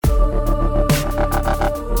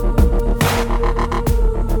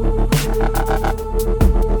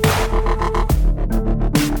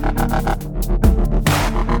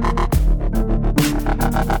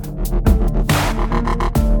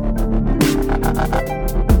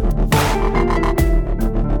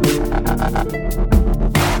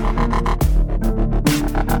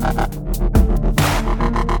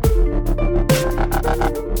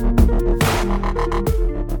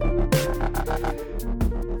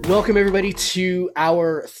Welcome, everybody, to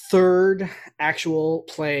our third actual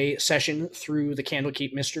play session through the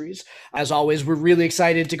Candlekeep Mysteries. As always, we're really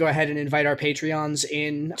excited to go ahead and invite our Patreons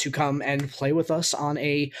in to come and play with us on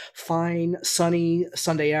a fine, sunny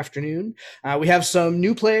Sunday afternoon. We have some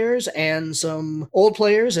new players and some old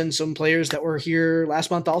players and some players that were here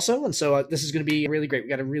last month also, and so this is going to be really great. We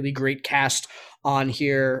got a really great cast on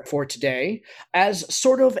here for today. As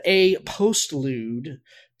sort of a postlude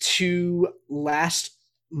to last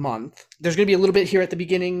month, there's going to be a little bit here at the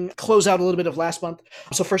beginning, close out a little bit of last month.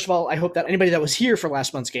 So first of all, I hope that anybody that was here for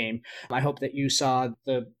last month's game, I hope that you saw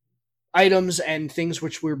the items and things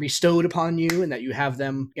which were bestowed upon you and that you have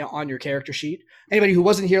them, on your character sheet. Anybody who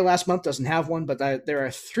wasn't here last month doesn't have one, but there are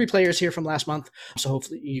 3 players here from last month, so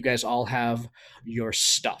hopefully you guys all have your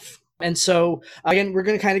stuff. And so, again, we're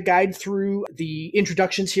going to kind of guide through the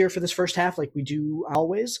introductions here for this first half like we do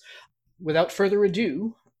always. Without further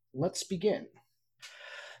ado, let's begin.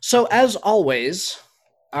 So, as always,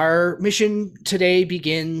 our mission today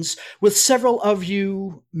begins with several of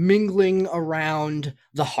you mingling around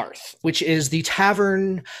the Hearth, which is the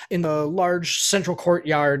tavern in the large central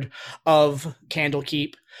courtyard of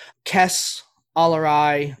Candlekeep. Kess,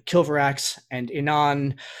 Alarai, Kilvarax, and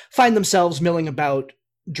Inan find themselves milling about,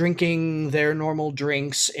 drinking their normal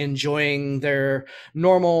drinks, enjoying their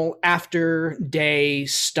normal after-day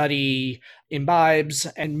study imbibes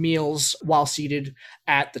and meals while seated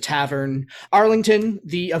at the tavern. Arlington,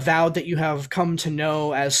 the avowed that you have come to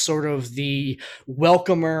know as sort of the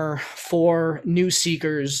welcomer for new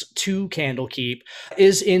seekers to Candlekeep,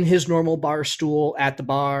 is in his normal bar stool at the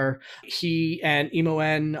bar. He and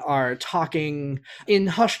Imoen are talking in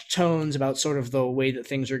hushed tones about sort of the way that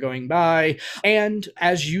things are going by, and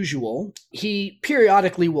as usual, he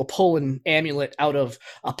periodically will pull an amulet out of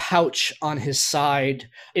a pouch on his side.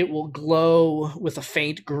 It will glow with a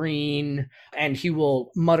faint green, and he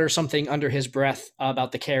will mutter something under his breath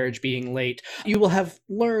about the carriage being late. You will have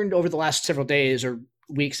learned over the last several days or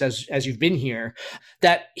weeks as you've been here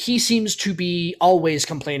that he seems to be always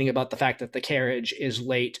complaining about the fact that the carriage is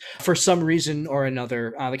late. For some reason or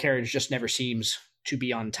another, the carriage just never seems to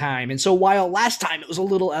be on time. And so while last time it was a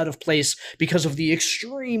little out of place because of the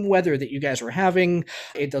extreme weather that you guys were having,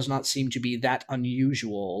 it does not seem to be that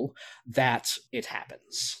unusual that it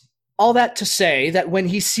happens. All that to say that when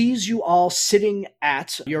he sees you all sitting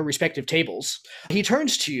at your respective tables, he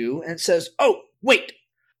turns to you and says, "Oh, wait,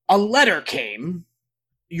 a letter came.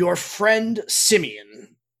 Your friend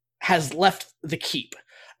Simeon has left the keep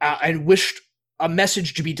and wished a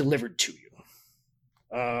message to be delivered to you."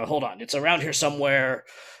 Hold on, it's around here somewhere.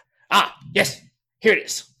 Ah, yes, here it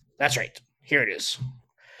is. That's right, here it is.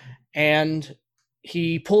 And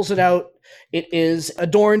he pulls it out. It is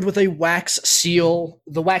adorned with a wax seal.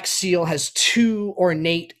 The wax seal has 2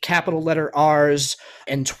 ornate capital letter R's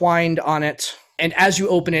entwined on it. And as you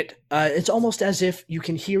open it, it's almost as if you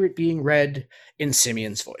can hear it being read in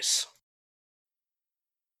Simeon's voice.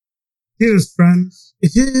 "Dearest friends,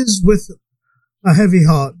 it is with a heavy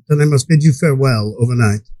heart that I must bid you farewell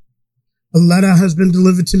overnight. A letter has been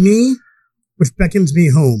delivered to me, which beckons me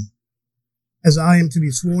home, as I am to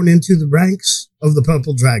be sworn into the ranks of the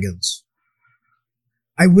Purple Dragons.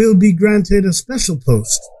 I will be granted a special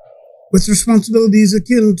post with responsibilities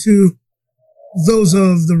akin to those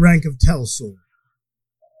of the rank of Telsor.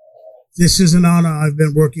 This is an honor I've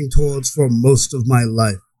been working towards for most of my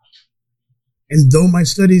life. And though my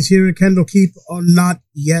studies here at Candlekeep are not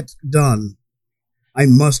yet done, I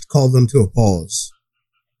must call them to a pause.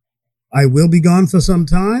 I will be gone for some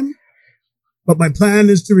time, but my plan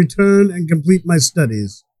is to return and complete my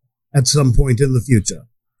studies at some point in the future.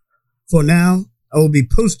 For now, I will be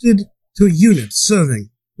posted to a unit serving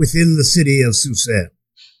within the city of Susair.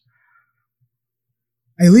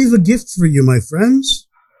 I leave a gift for you, my friends,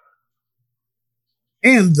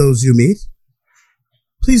 and those you meet.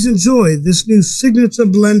 Please enjoy this new signature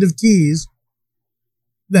blend of teas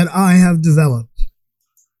that I have developed.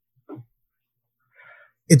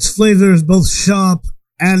 Its flavor is both sharp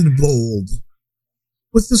and bold,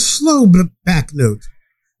 with a slow back note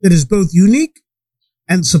that is both unique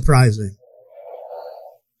and surprising.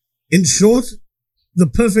 In short, the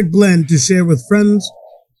perfect blend to share with friends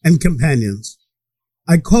and companions.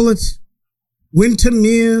 I call it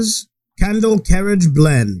Wintermere's Candle Carriage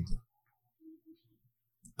Blend.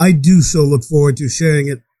 I do so look forward to sharing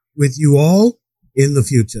it with you all in the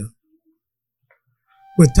future.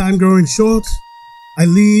 With time growing short, I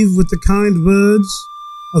leave with the kind words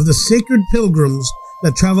of the sacred pilgrims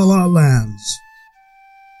that travel our lands.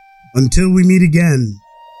 Until we meet again,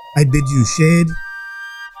 I bid you shade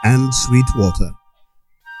and sweet water.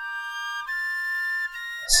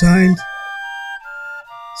 Signed,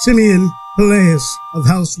 Simeon Peleus of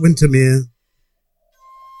House Wintermere,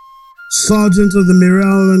 Sergeant of the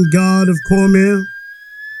Mirallan Guard of Cormyr,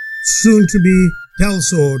 soon to be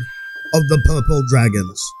Telsword of the Purple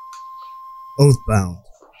Dragons. Oathbound.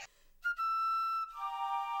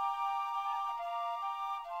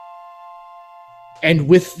 And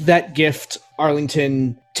with that gift,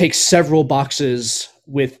 Arlington takes several boxes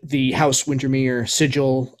with the House Wintermere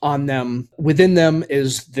sigil on them. Within them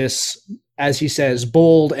is this, as he says,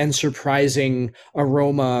 bold and surprising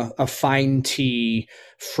aroma of fine tea,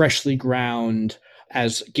 freshly ground,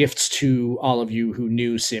 as gifts to all of you who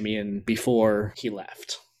knew Simeon before he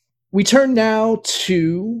left. We turn now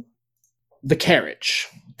to the carriage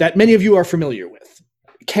that many of you are familiar with.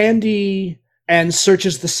 Candy and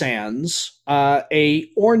Searches the Sands, a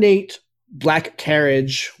ornate black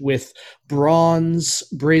carriage with bronze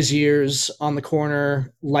braziers on the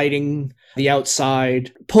corner lighting the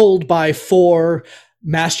outside, pulled by 4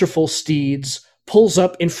 masterful steeds, pulls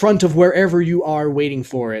up in front of wherever you are waiting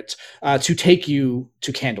for it to take you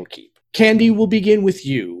to Candlekeep. Candy, will begin with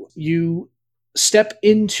you. You step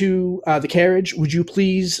into the carriage. Would you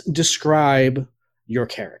please describe your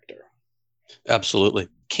character? Absolutely.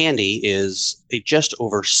 Candy is a just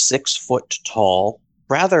over 6 foot tall,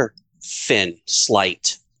 rather thin,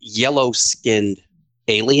 slight, yellow-skinned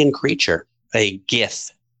alien creature, a Gith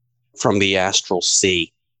from the Astral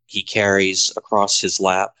Sea. He carries across his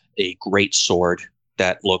lap a great sword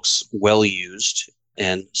that looks well used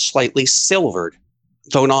and slightly silvered,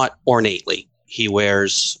 though not ornately. He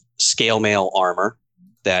wears scale mail armor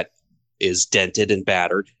that is dented and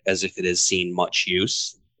battered as if it has seen much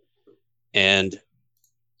use. And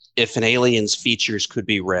if an alien's features could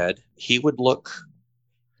be read, he would look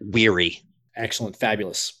weary. Excellent.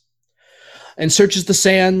 Fabulous. And Searches the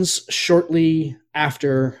Sands shortly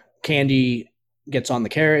after Candy gets on the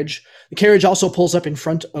carriage. The carriage also pulls up in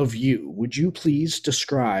front of you. Would you please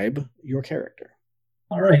describe your character?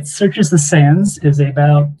 All right. Searches the Sands is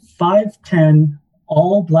about 5'10",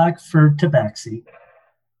 all black fur tabaxi,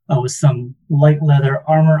 with some light leather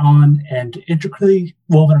armor on, and intricately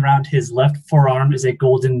woven around his left forearm is a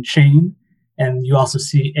golden chain. And you also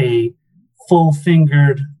see a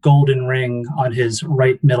full-fingered golden ring on his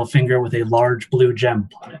right middle finger with a large blue gem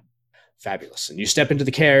on it. Fabulous. And you step into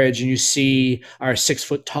the carriage and you see our 6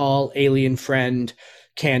 foot tall alien friend,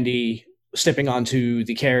 Candy, stepping onto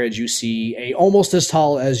the carriage. You see a almost as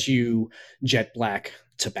tall as you jet black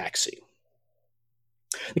tabaxi.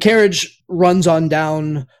 The carriage runs on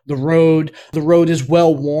down the road. The road is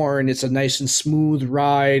well worn. It's a nice and smooth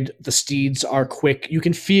ride. The steeds are quick. You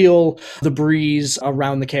can feel the breeze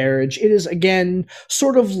around the carriage. It is, again,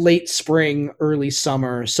 sort of late spring, early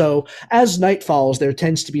summer. So as night falls, there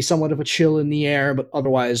tends to be somewhat of a chill in the air, but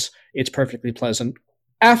otherwise it's perfectly pleasant.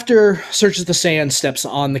 After Searches the Sand steps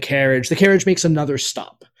on the carriage makes another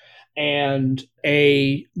stop. And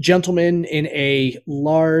a gentleman in a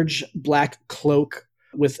large black cloak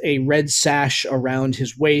with a red sash around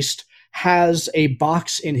his waist has a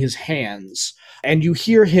box in his hands, and you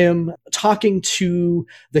hear him talking to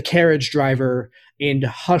the carriage driver in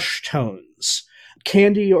hushed tones.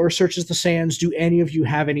 Candy or Searches the Sands, do any of you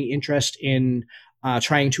have any interest in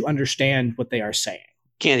trying to understand what they are saying?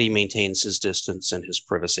 Candy maintains his distance and his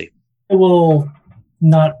privacy. I will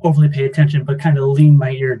not overly pay attention, but kind of lean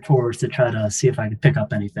my ear towards to try to see if I can pick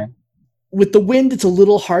up anything. With the wind, it's a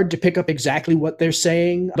little hard to pick up exactly what they're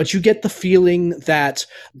saying, but you get the feeling that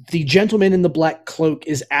the gentleman in the black cloak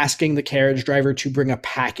is asking the carriage driver to bring a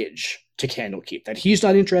package to Candlekeep, that he's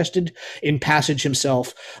not interested in passage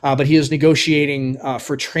himself, but he is negotiating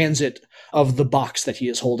for transit of the box that he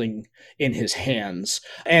is holding in his hands.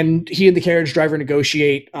 And he and the carriage driver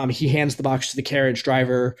negotiate. He hands the box to the carriage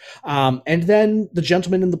driver, and then the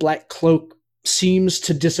gentleman in the black cloak seems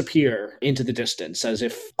to disappear into the distance, as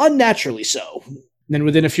if unnaturally so. And then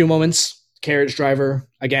within a few moments, the carriage driver,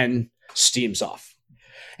 again, steams off.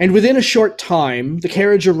 And within a short time, the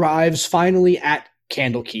carriage arrives finally at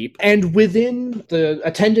Candlekeep, and within, the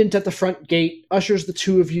attendant at the front gate ushers the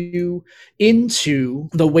two of you into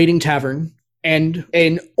the waiting tavern, and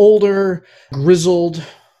an older, grizzled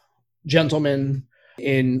gentleman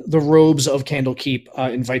in the robes of Candlekeep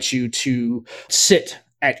invites you to sit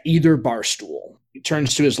at either bar stool. He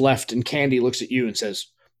turns to his left, and Candy looks at you and says,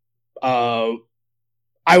 I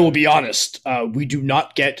will be honest, we do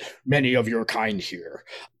not get many of your kind here.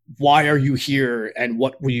 Why are you here, and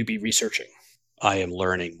what will you be researching? I am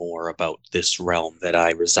learning more about this realm that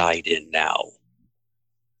I reside in now.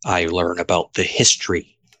 I learn about the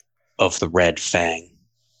history of the Red Fang,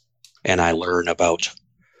 and I learn about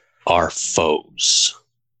our foes.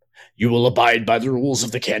 You will abide by the rules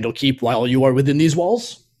of the Candlekeep while you are within these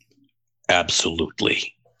walls?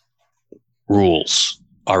 Absolutely. Rules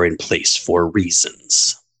are in place for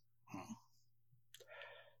reasons.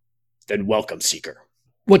 Then welcome, Seeker.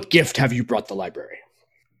 What gift have you brought the library?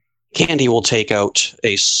 Candy will take out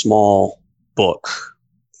a small book,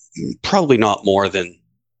 probably not more than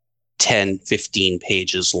 10, 15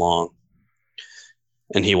 pages long.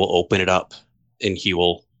 And he will open it up and he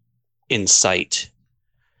will incite.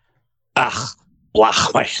 Ah,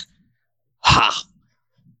 blach me. Ha.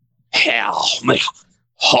 Hell me.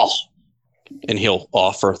 Ha. And he'll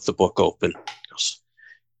offer the book open.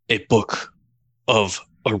 A book of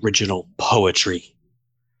original poetry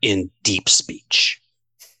in deep speech.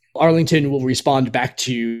 Arlington will respond back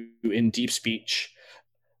to you in deep speech.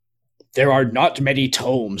 There are not many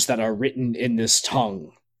tomes that are written in this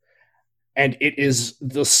tongue, and it is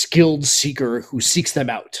the skilled seeker who seeks them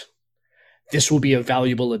out. This will be a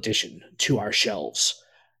valuable addition to our shelves,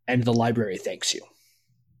 and the library thanks you.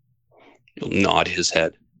 He'll nod his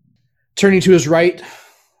head. Turning to his right,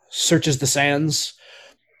 searches the sands.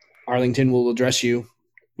 Arlington will address you.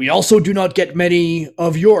 We also do not get many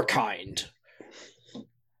of your kind.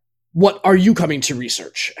 What are you coming to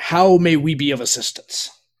research? How may we be of assistance?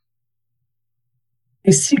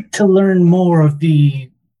 I seek to learn more of the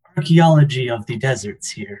archaeology of the deserts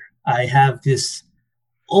here. I have this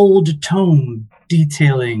old tome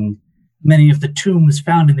detailing many of the tombs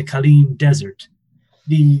found in the Kalim Desert.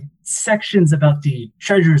 The sections about the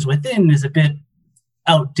treasures within is a bit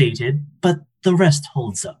outdated, but the rest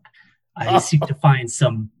holds up. I seek to find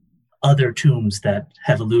some other tombs that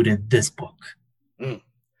have eluded this book.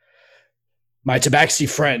 My Tabaxi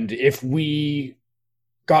friend, if we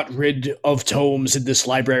got rid of tomes in this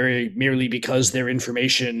library merely because their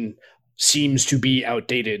information seems to be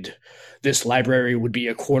outdated, this library would be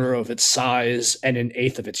a quarter of its size and an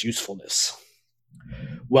eighth of its usefulness.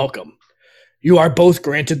 Welcome. You are both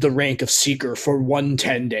granted the rank of Seeker for 1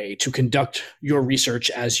 10-day to conduct your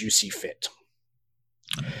research as you see fit.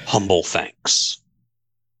 Humble thanks.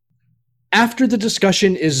 After the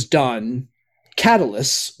discussion is done,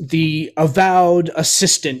 Catalyst, the avowed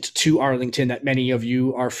assistant to Arlington that many of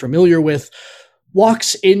you are familiar with,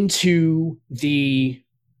 walks into the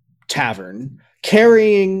tavern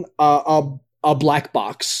carrying a black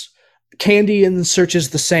box. Candy searches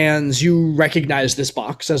the sands. You recognize this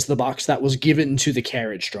box as the box that was given to the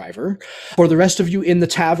carriage driver. For the rest of you in the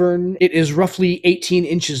tavern, it is roughly 18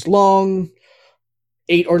 inches long,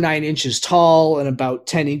 8 or 9 inches tall, and about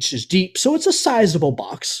 10 inches deep. So it's a sizable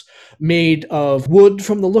box made of wood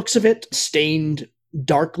from the looks of it, stained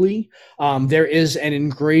darkly. There is an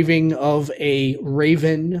engraving of a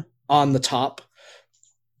raven on the top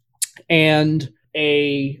and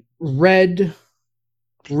a red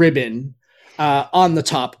ribbon on the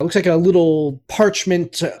top. It looks like a little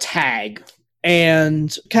parchment tag.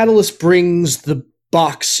 And Catalyst brings the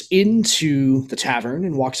box into the tavern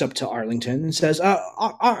and walks up to Arlington and says,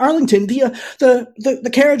 Arlington, the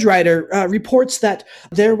carriage rider reports that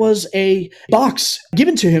there was a box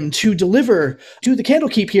given to him to deliver to the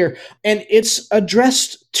Candlekeep here, and it's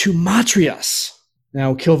addressed to Matrias.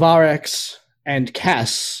 Now, Kilvarex and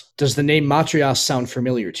Cass, does the name Matrias sound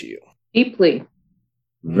familiar to you? Deeply.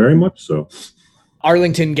 Very much so.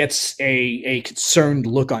 Arlington gets a concerned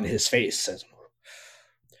look on his face, says,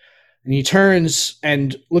 and he turns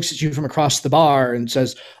and looks at you from across the bar and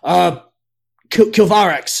says,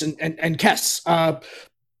 Kilvarex and Kess,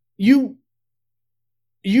 you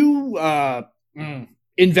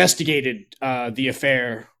investigated the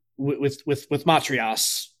affair with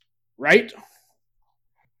Matrias, right?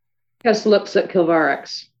 Kess looks at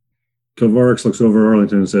Kilvarex. Kilvarex looks over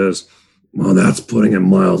Arlington and says, well, that's putting it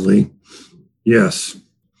mildly. Yes.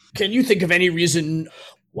 Can you think of any reason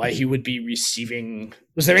why he would be receiving?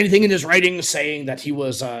 Was there anything in his writing saying that he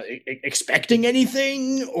was expecting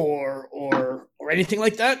anything or anything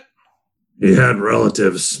like that? He had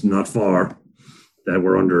relatives not far that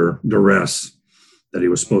were under duress that he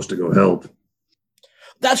was supposed to go help.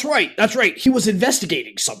 That's right. He was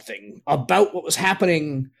investigating something about what was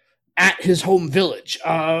happening at his home village.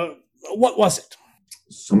 What was it?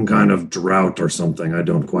 Some kind of drought or something. I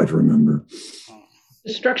don't quite remember.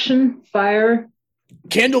 Destruction, fire.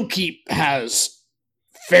 Candlekeep has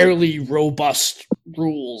fairly robust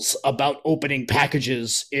rules about opening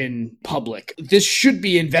packages in public. This should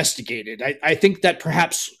be investigated. I think that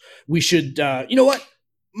perhaps we should, you know what?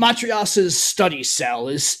 Matrias's study cell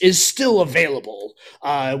is still available.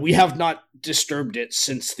 We have not disturbed it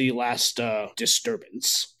since the last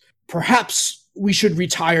disturbance. Perhaps we should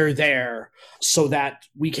retire there so that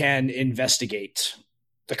we can investigate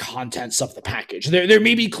the contents of the package. There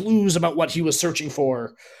may be clues about what he was searching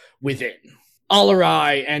for within.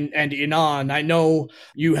 Alarai and Inan, I know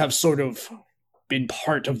you have sort of been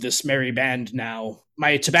part of this merry band now.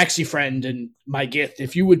 My Tabaxi friend and my Gith,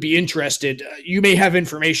 if you would be interested, you may have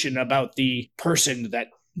information about the person that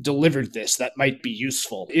delivered this that might be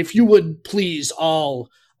useful. If you would please all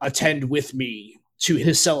attend with me to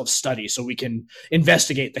his cell of study so we can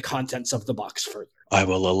investigate the contents of the box further. I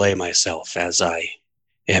will allay myself as I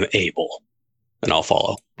am able, and I'll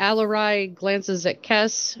follow. Alarai glances at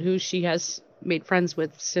Kess, who she has made friends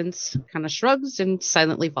with since, kind of shrugs and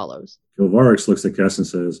silently follows. Kilvarix looks at Kess and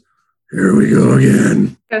says, "Here we go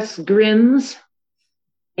again." Gus grins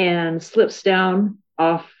and slips down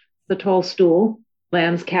off the tall stool,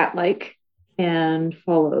 lands cat-like, and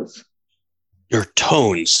follows. Your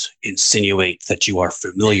tones insinuate that you are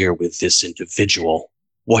familiar with this individual.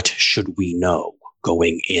 What should we know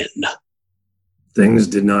going in? Things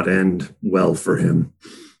did not end well for him.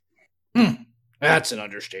 That's an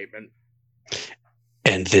understatement.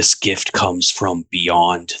 And this gift comes from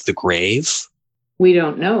beyond the grave? We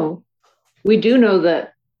don't know. We do know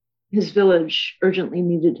that his village urgently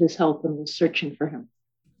needed his help and was searching for him.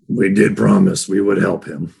 We did promise we would help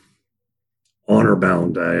him. Honor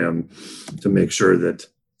bound I am to make sure that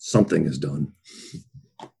something is done.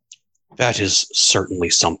 That is certainly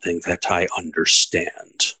something that I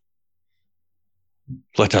understand.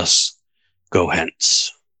 Let us go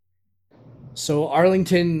hence. So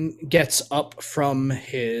Arlington gets up from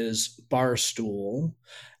his bar stool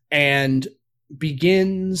and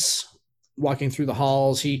begins walking through the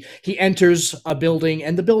halls. He enters a building,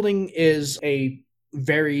 and the building is a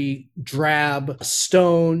very drab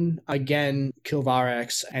stone. Again,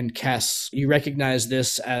 Kilvarax and Kess, you recognize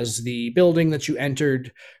this as the building that you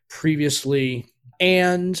entered previously.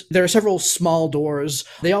 And there are several small doors.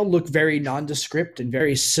 They all look very nondescript and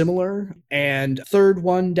very similar. And third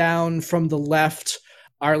one down from the left,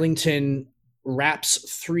 Arlington raps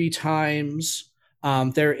 3 times.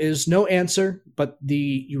 There is no answer, but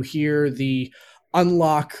you hear the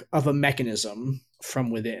unlock of a mechanism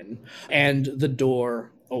from within, and the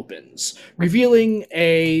door opens, revealing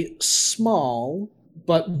a small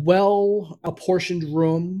but well-apportioned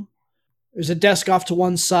room. There's a desk off to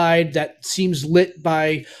one side that seems lit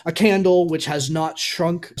by a candle, which has not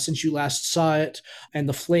shrunk since you last saw it, and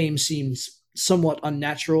the flame seems somewhat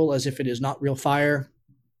unnatural, as if it is not real fire.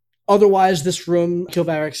 Otherwise, this room,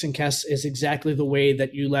 Kilvarax and Kess, is exactly the way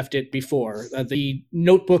that you left it before. The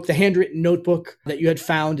notebook, the handwritten notebook that you had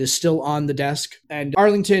found, is still on the desk, and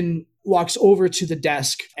Arlington walks over to the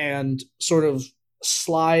desk and sort of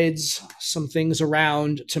slides some things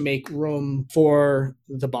around to make room for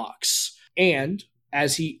the box. And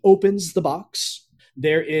as he opens the box,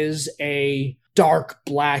 there is a dark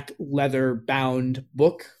black leather-bound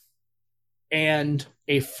book and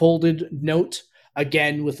a folded note,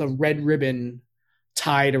 again with a red ribbon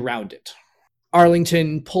tied around it.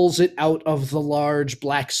 Arlington pulls it out of the large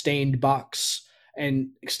black-stained box and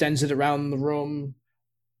extends it around the room.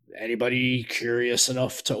 Anybody curious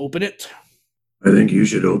enough to open it? I think you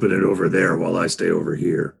should open it over there while I stay over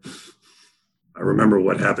here. I remember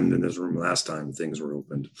what happened in this room last time things were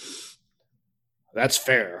opened. That's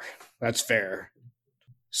fair. That's fair.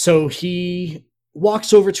 So he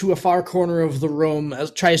walks over to a far corner of the room,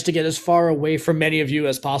 tries to get as far away from many of you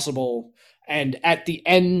as possible, and at the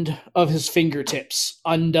end of his fingertips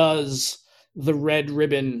undoes the red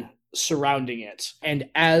ribbon surrounding it. And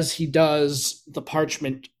as he does, the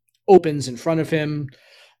parchment opens in front of him,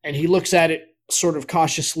 and he looks at it sort of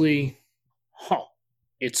cautiously.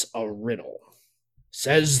 It's a riddle.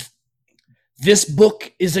 Says, this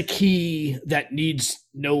book is a key that needs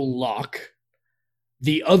no lock.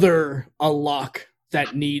 The other a lock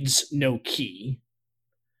that needs no key.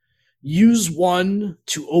 Use one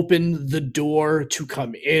to open the door to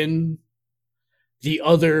come in, the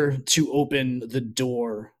other to open the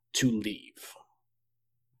door to leave.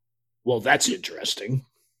 Well, that's interesting.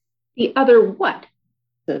 The other what?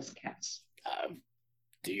 Says Cass.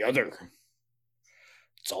 The other.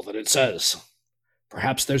 That's all that it says.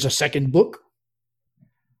 Perhaps there's a second book?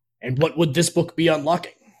 And what would this book be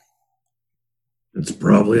unlocking? It's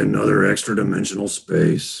probably another extra-dimensional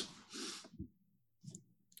space.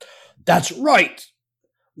 That's right.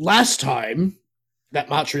 Last time that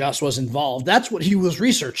Matrios was involved, that's what he was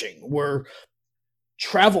researching, were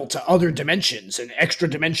travel to other dimensions and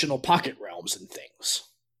extra-dimensional pocket realms and things.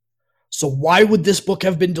 So why would this book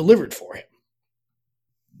have been delivered for him?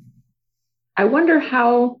 I wonder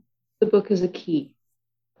how the book is a key.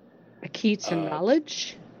 A key to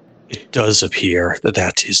knowledge? It does appear that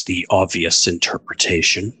that is the obvious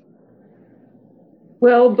interpretation.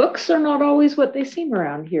 Well, books are not always what they seem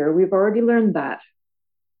around here. We've already learned that.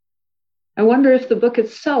 I wonder if the book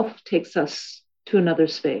itself takes us to another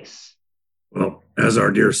space. Well, as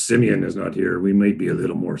our dear Simeon is not here, we may be a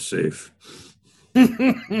little more safe.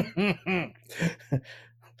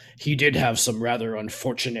 He did have some rather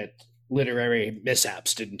unfortunate literary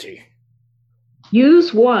mishaps, didn't he?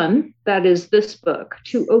 Use one, that is this book,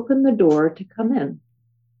 to open the door to come in.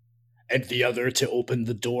 And the other to open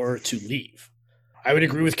the door to leave. I would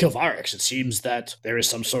agree with Kilvarix. It seems that there is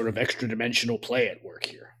some sort of extra-dimensional play at work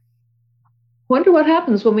here. Wonder what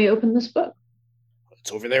happens when we open this book.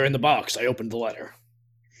 It's over there in the box. I opened the letter.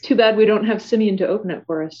 Too bad we don't have Simeon to open it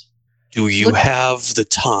for us. Do you have the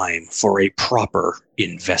time for a proper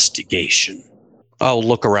investigation? I'll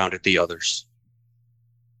look around at the others.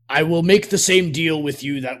 I will make the same deal with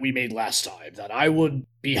you that we made last time, that I would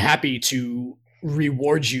be happy to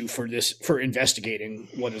reward you for investigating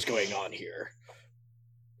what is going on here.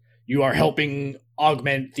 You are helping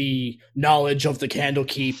augment the knowledge of the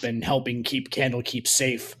Candlekeep and helping keep Candlekeep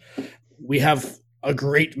safe. We have a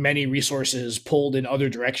great many resources pulled in other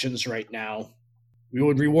directions right now. We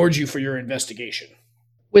would reward you for your investigation.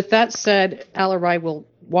 With that said, Alarai will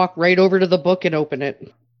walk right over to the book and open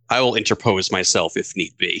it. I will interpose myself if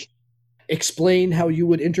need be. Explain how you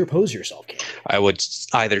would interpose yourself, Candy. I would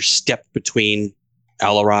either step between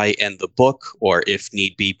Alarai and the book, or if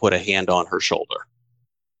need be, put a hand on her shoulder.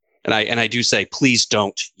 And I do say, please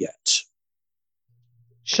don't yet.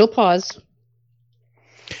 She'll pause.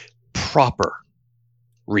 Proper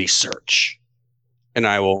research. And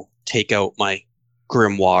I will take out my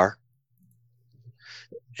grimoire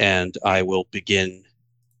and I will begin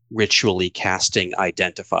ritually casting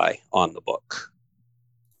Identify on the book.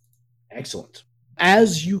 Excellent.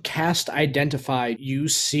 As you cast Identify, you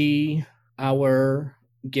see our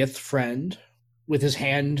Gith friend with his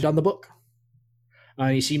hand on the book.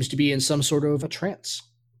 He seems to be in some sort of a trance.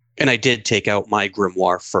 And I did take out my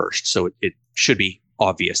grimoire first, so it should be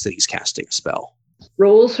obvious that he's casting a spell.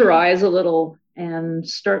 Rolls her eyes a little and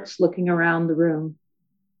starts looking around the room.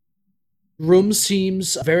 Room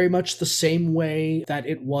seems very much the same way that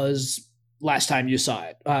it was last time you saw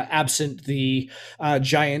it, absent the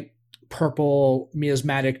giant purple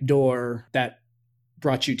miasmatic door that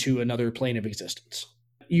brought you to another plane of existence.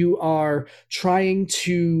 You are trying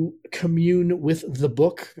to commune with the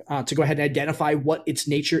book to go ahead and identify what its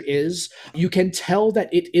nature is. You can tell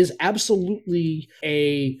that it is absolutely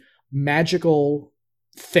a magical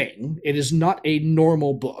thing. It is not a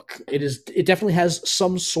normal book. It definitely has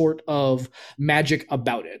some sort of magic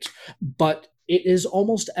about it, but it is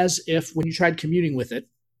almost as if when you tried communing with it,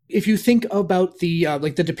 if you think about the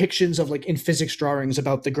the depictions of in physics drawings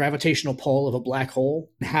about the gravitational pull of a black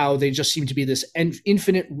hole, how they just seem to be this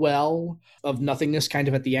infinite well of nothingness kind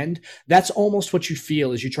of at the end, that's almost what you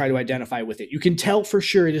feel as you try to identify with it. You can tell for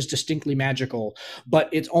sure it is distinctly magical, but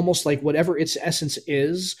it's almost like whatever its essence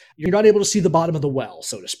is, you're not able to see the bottom of the well,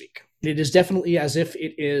 so to speak. It is definitely as if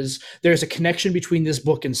there's a connection between this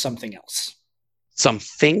book and something else.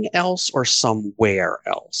 Something else or somewhere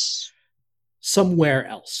else? Somewhere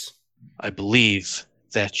else. I believe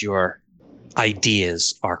that your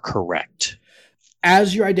ideas are correct.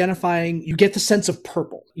 As you're identifying, you get the sense of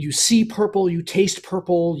purple. You see purple, you taste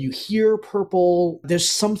purple, you hear purple. There's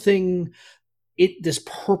something, this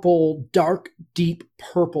purple, dark, deep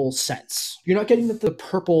purple sense. You're not getting that the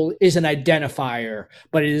purple is an identifier,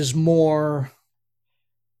 but it is more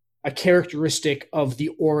a characteristic of the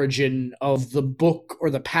origin of the book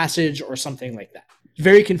or the passage or something like that.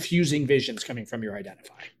 Very confusing visions coming from your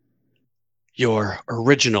Identify. Your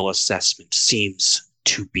original assessment seems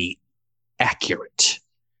to be accurate.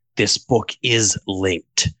 This book is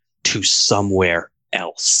linked to somewhere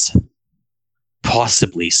else.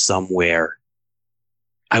 Possibly somewhere,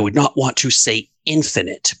 I would not want to say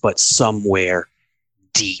infinite, but somewhere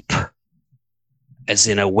deep. As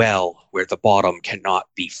in a well where the bottom cannot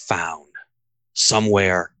be found.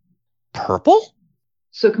 Somewhere purple?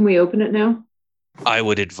 So can we open it now? I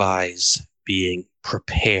would advise being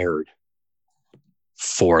prepared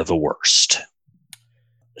for the worst.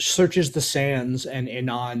 Searches the sands, and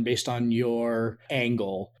Anon, based on your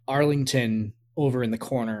angle, Arlington, over in the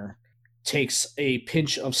corner, takes a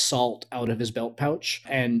pinch of salt out of his belt pouch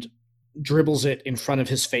and dribbles it in front of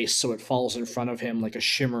his face so it falls in front of him like a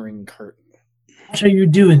shimmering curtain. What are you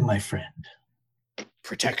doing, my friend?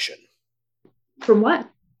 Protection. From what?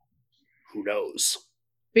 Who knows?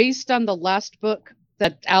 Based on the last book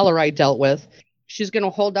that Alarai dealt with, she's going to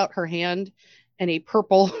hold out her hand and a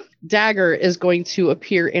purple dagger is going to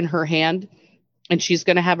appear in her hand, and she's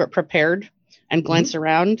going to have it prepared and glance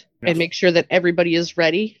around and make sure that everybody is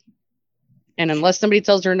ready. And unless somebody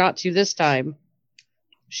tells her not to this time,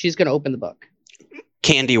 she's going to open the book.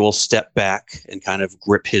 Candy will step back and kind of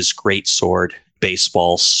grip his greatsword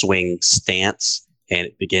baseball swing stance, and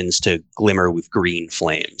it begins to glimmer with green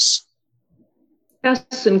flames.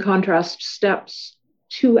 Hess, in contrast, steps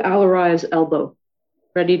to Alarai's elbow,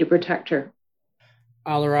 ready to protect her.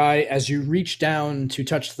 Alarai, as you reach down to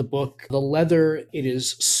touch the book, the leather, it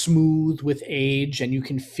is smooth with age, and you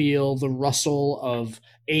can feel the rustle of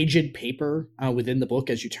aged paper within the book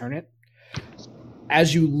as you turn it.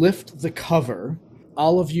 As you lift the cover,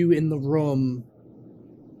 all of you in the room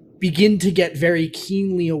begin to get very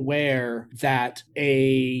keenly aware that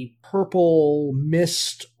a purple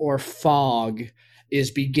mist or fog is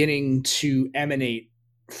beginning to emanate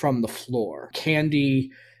from the floor.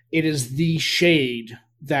 Candy, it is the shade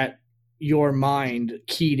that your mind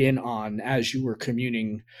keyed in on as you were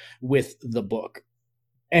communing with the book.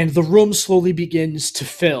 And the room slowly begins to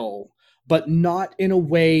fill, but not in a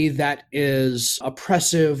way that is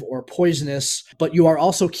oppressive or poisonous. But you are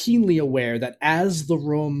also keenly aware that as the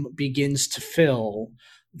room begins to fill,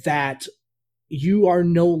 that you are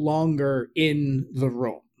no longer in the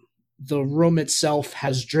room. The room itself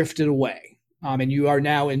has drifted away, and you are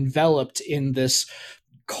now enveloped in this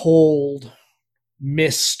cold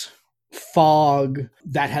mist, fog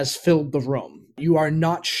that has filled the room. You are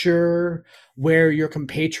not sure where your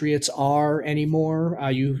compatriots are anymore.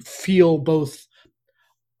 You feel both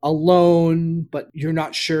alone, but you're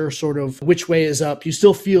not sure sort of which way is up. You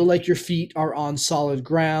still feel like your feet are on solid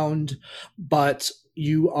ground, but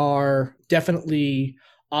you are definitely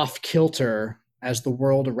off kilter as the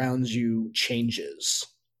world around you changes.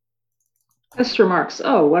 Hess remarks,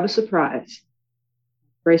 "Oh, what a surprise."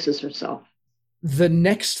 Braces herself. The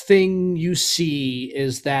next thing you see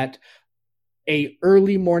is that a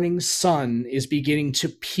early morning sun is beginning to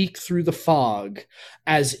peek through the fog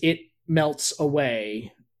as it melts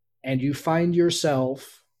away, and you find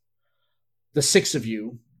yourself, the six of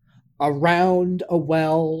you, around a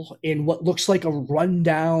well in what looks like a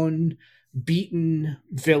rundown, beaten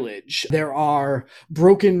village. There are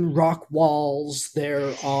broken rock walls,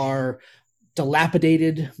 there are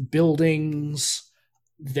dilapidated buildings,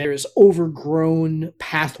 there's overgrown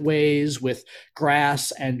pathways with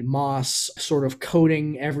grass and moss sort of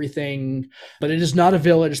coating everything, but it is not a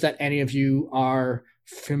village that any of you are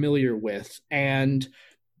familiar with. And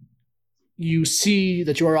you see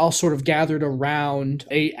that you are all sort of gathered around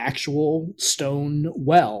a actual stone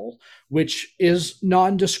well, which is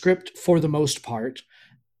nondescript for the most part,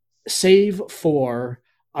 save for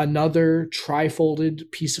another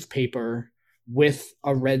tri-folded piece of paper with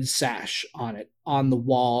a red sash on it on the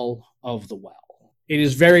wall of the well. It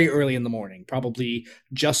is very early in the morning, probably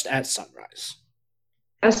just at sunrise.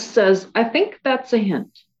 Hess says, "I think that's a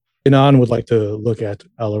hint." Inan would like to look at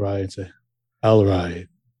Alarai and say, Alarai,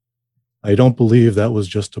 I don't believe that was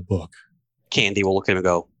just a book. Candy will look at him and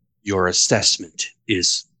go, your assessment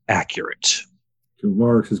is accurate.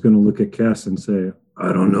 Kivarax is going to look at Cass and say,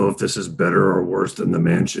 I don't know if this is better or worse than the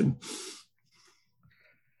mansion.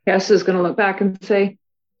 Hess is going to look back and say,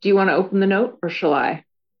 "Do you want to open the note or shall I?"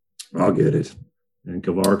 I'll get it. And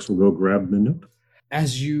Kivarax will go grab the note.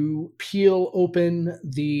 As you peel open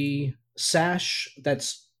the sash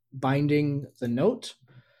that's binding the note,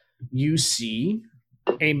 you see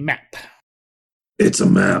a map. It's a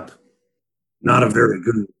map. Not a very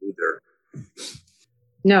good one either.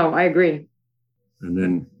 No, I agree. And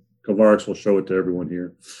then Kivarax will show it to everyone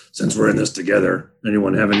here. Since we're in this together,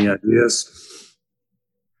 anyone have any ideas?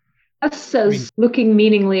 Hess says, looking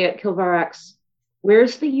meaningly at Kivarax,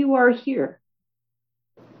 "Where's the "you are here"?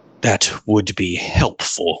 That would be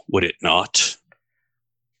helpful, would it not?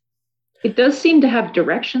 It does seem to have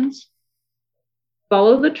directions.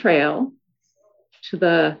 Follow the trail to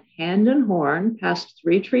the Hand and Horn, past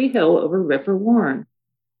Three Tree Hill over River Warren,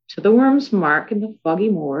 to the Worm's Mark in the foggy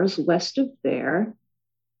moors west of there.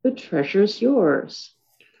 The treasure's yours."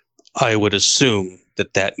 I would assume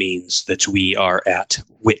that means that we are at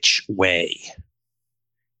which way?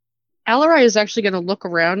 Alarai is actually going to look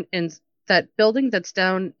around in that building that's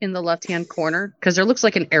down in the left-hand corner, because there looks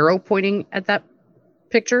like an arrow pointing at that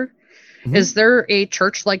picture. Mm-hmm. Is there a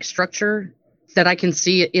church-like structure that I can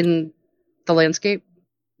see in the landscape?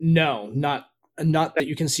 No, not that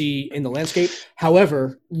you can see in the landscape.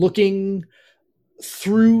 However, looking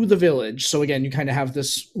through the village, so again, you kind of have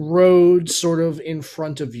this road sort of in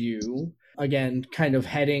front of you, again, kind of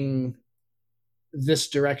heading this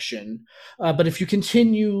direction. But if you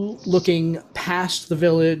continue looking past the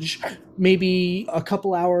village, maybe a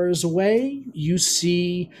couple hours away, you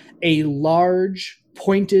see a large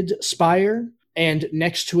pointed spire, and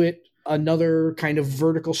next to it, another kind of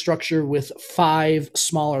vertical structure with 5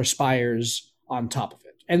 smaller spires on top of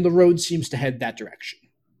it. and the road seems to head that direction.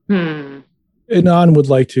 Anon would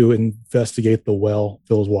like to investigate the well,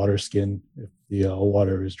 Phil's water skin, if the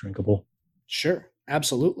water is drinkable. Sure,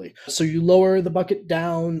 absolutely. So you lower the bucket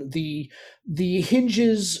down. The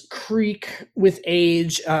hinges creak with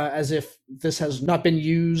age, as if this has not been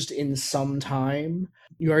used in some time.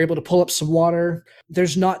 You are able to pull up some water.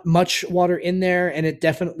 There's not much water in there, and it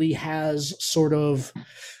definitely has sort of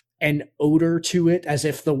an odor to it, as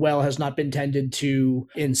if the well has not been tended to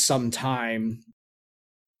in some time.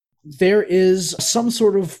 There is some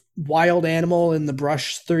sort of wild animal in the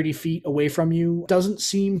brush 30 feet away from you. Doesn't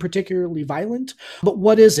seem particularly violent, but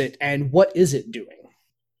what is it, and what is it doing?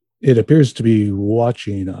 It appears to be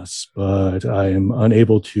watching us, but I am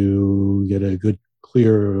unable to get a good,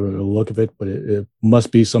 clear look of it, but it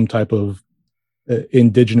must be some type of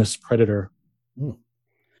indigenous predator.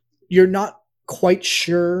 You're not quite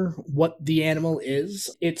sure what the animal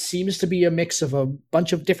is. It seems to be a mix of a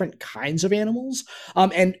bunch of different kinds of animals.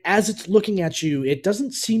 And as it's looking at you, it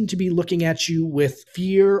doesn't seem to be looking at you with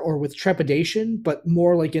fear or with trepidation, but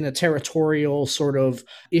more like in a territorial sort of,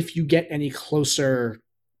 if you get any closer,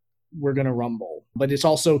 we're going to rumble. But it's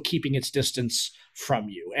also keeping its distance from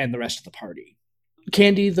you and the rest of the party.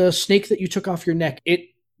 Candy, the snake that you took off your neck, it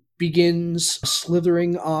begins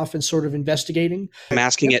slithering off and sort of investigating. I'm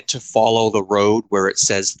asking it to follow the road where it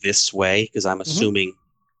says this way, because I'm assuming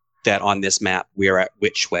that on this map we're at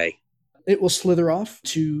which way. It will slither off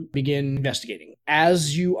to begin investigating.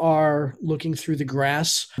 As you are looking through the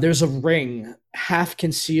grass, there's a ring half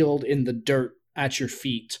concealed in the dirt at your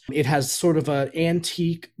feet. It has sort of an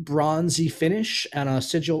antique bronzy finish and a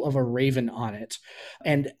sigil of a raven on it.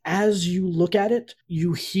 And as you look at it,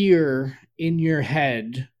 you hear in your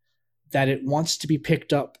head that it wants to be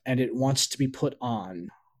picked up and it wants to be put on.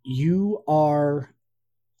 You are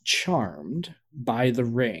charmed by the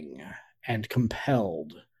ring and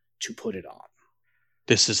compelled to put it on.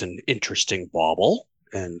 This is an interesting bauble,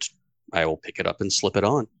 and I will pick it up and slip it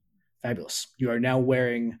on. Fabulous. You are now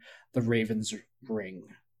wearing the Raven's ring.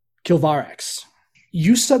 Kilvarax,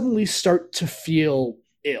 you suddenly start to feel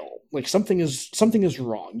ill. Like something is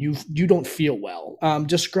wrong. You don't feel well.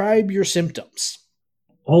 Describe your symptoms.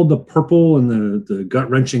 All the purple and the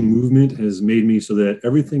gut-wrenching movement has made me so that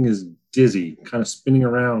everything is dizzy, kind of spinning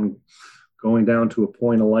around, going down to a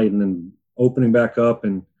point of light and then opening back up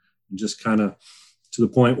and just kind of to the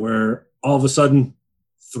point where all of a sudden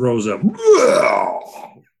throws up.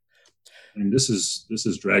 And this is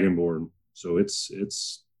Dragonborn, so it's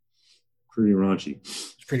pretty raunchy.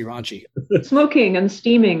 It's pretty raunchy. Smoking and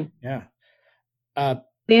steaming. Yeah.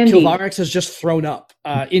 Sandy. Kilvarax has just thrown up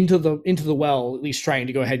into the well, at least trying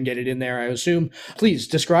to go ahead and get it in there, I assume. Please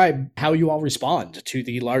describe how you all respond to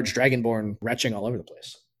the large Dragonborn retching all over the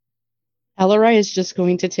place. Alarai is just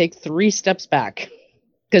going to take 3 steps back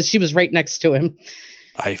because she was right next to him.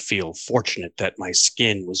 I feel fortunate that my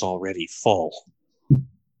skin was already full.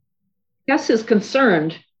 Gus is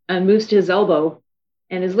concerned and moves to his elbow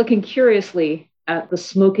and is looking curiously at the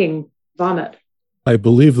smoking vomit. I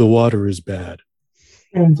believe the water is bad.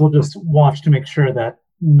 And we'll just watch to make sure that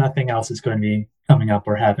nothing else is going to be coming up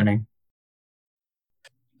or happening.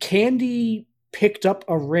 Candy picked up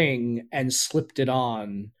a ring and slipped it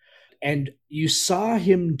on, and you saw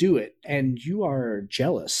him do it, and you are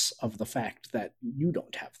jealous of the fact that you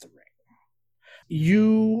don't have the ring.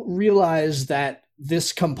 You realize that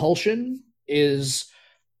this compulsion is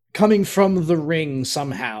coming from the ring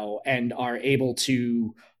somehow and are able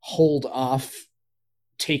to hold off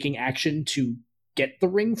taking action to get the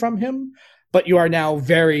ring from him, but you are now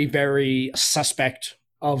very, very suspect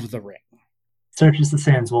of the ring. Searches the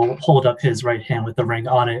Sands will hold up his right hand with the ring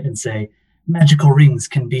on it and say, magical rings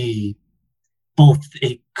can be both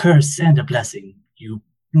a curse and a blessing. You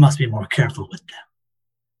must be more careful with them.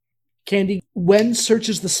 Candy, when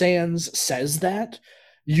Searches the Sands says that,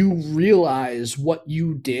 you realize what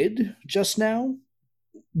you did just now.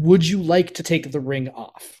 Would you like to take the ring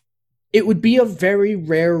off? It would be a very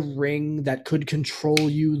rare ring that could control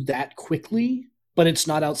you that quickly, but it's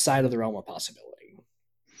not outside of the realm of possibility.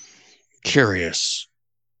 Curious.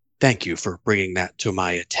 Thank you for bringing that to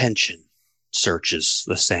my attention, Searches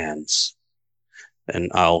the Sands.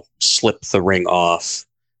 And I'll slip the ring off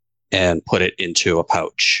and put it into a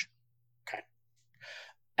pouch. Okay.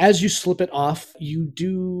 As you slip it off, you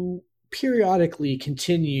do periodically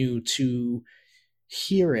continue to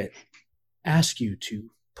hear it ask you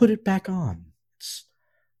to put it back on. It's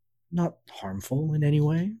not harmful in any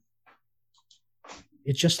way.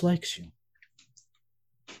 It just likes you.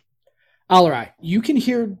 Alarai, you can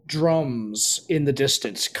hear drums in the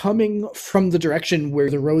distance coming from the direction where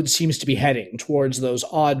the road seems to be heading towards those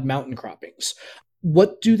odd mountain croppings.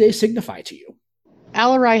 What do they signify to you?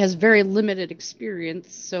 Alarai has very limited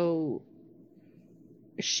experience, so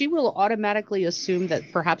she will automatically assume that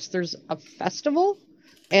perhaps there's a festival.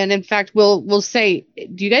 And in fact, we'll say,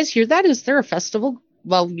 do you guys hear that? Is there a festival?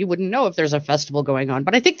 Well, you wouldn't know if there's a festival going on,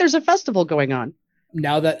 but I think there's a festival going on.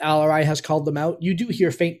 Now that Alarai has called them out, you do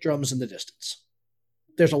hear faint drums in the distance.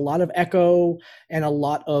 There's a lot of echo and a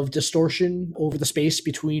lot of distortion over the space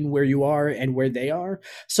between where you are and where they are.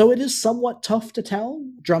 So it is somewhat tough to tell.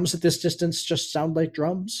 Drums at this distance just sound like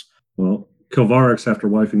drums. Well, Kilvarix, after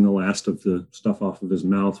wiping the last of the stuff off of his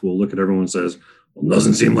mouth, will look at everyone and says, well, it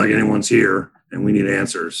doesn't seem like anyone's here, and we need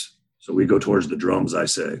answers. So we go towards the drums, I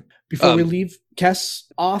say. Before we leave, Kess,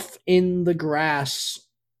 off in the grass,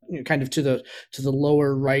 kind of to the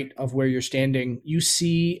lower right of where you're standing, you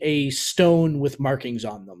see a stone with markings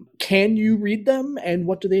on them. Can you read them, and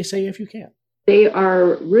what do they say if you can? They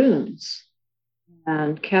are runes,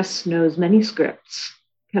 and Kess knows many scripts,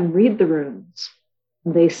 can read the runes.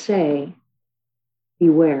 They say,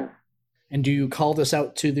 beware. And do you call this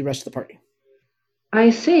out to the rest of the party? I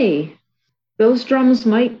say, those drums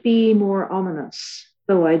might be more ominous,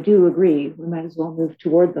 though I do agree we might as well move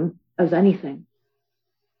toward them as anything.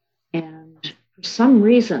 And for some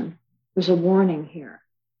reason, there's a warning here.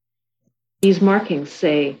 These markings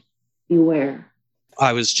say, beware.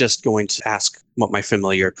 I was just going to ask what my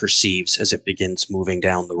familiar perceives as it begins moving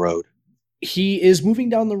down the road. He is moving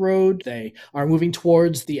down the road. They are moving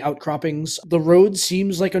towards the outcroppings. The road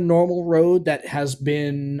seems like a normal road that has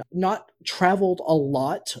been not traveled a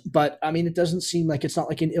lot, but I mean, it doesn't seem like it's not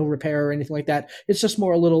like in ill repair or anything like that. It's just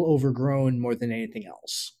more a little overgrown more than anything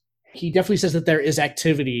else. He definitely says that there is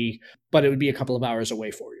activity, but it would be a couple of hours away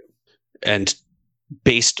for you. And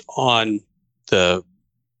based on the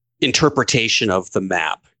interpretation of the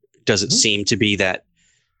map, does it seem to be that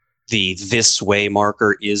the this way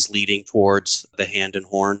marker is leading towards the Hand and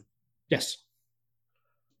Horn? Yes.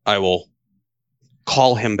 I will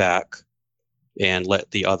call him back and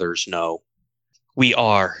let the others know. We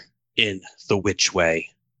are in the Witch Way,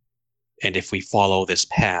 and if we follow this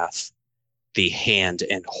path, the Hand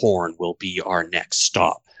and Horn will be our next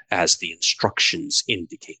stop, as the instructions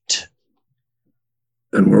indicate.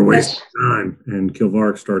 And we're wasting time. And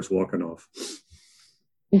Kilvark starts walking off.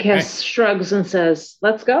 And Kess shrugs and says,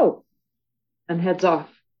 let's go, and heads off.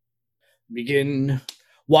 Begin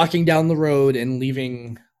walking down the road and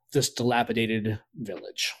leaving this dilapidated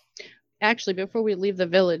village. Actually, before we leave the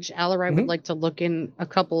village, Alarai would like to look in a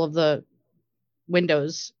couple of the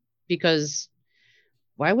windows, because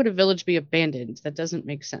why would a village be abandoned? That doesn't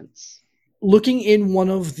make sense. Looking in one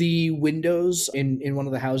of the windows in one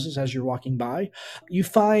of the houses as you're walking by, you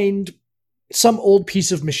find some old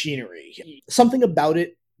piece of machinery. Something about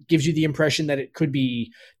it gives you the impression that it could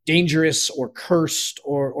be dangerous or cursed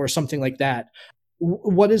or something like that.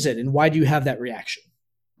 What is it, and why do you have that reaction?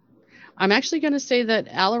 I'm actually going to say that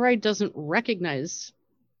Alarai doesn't recognize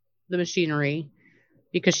the machinery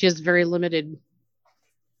because she has very limited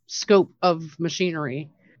scope of machinery,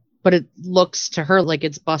 but it looks to her like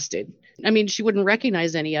it's busted. I mean, she wouldn't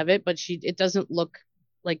recognize any of it, but it doesn't look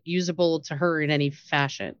like usable to her in any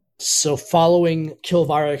fashion. So following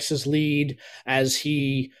Kilvarix's lead as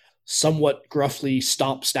he somewhat gruffly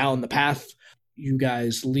stomps down the path, you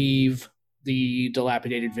guys leave the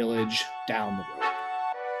dilapidated village down the road.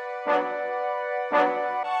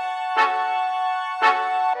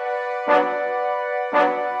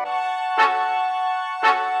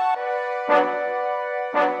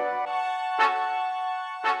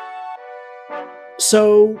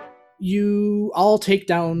 So you all take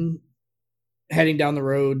down, heading down the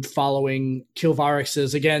road, following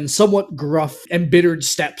Kilvarix's, again, somewhat gruff, embittered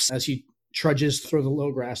steps as he trudges through the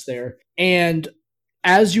low grass there. And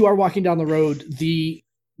as you are walking down the road, the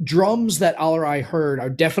drums that Alarai heard are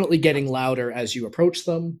definitely getting louder as you approach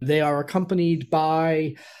them. They are accompanied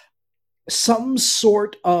by some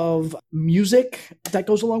sort of music that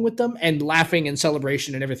goes along with them, and laughing and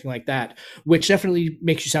celebration and everything like that, which definitely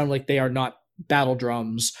makes you sound like they are not battle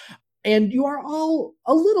drums. And you are all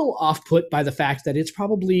a little off-put by the fact that it's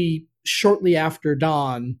probably shortly after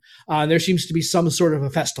dawn. There seems to be some sort of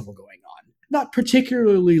a festival going on. Not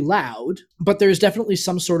particularly loud, but there's definitely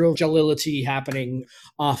some sort of jollity happening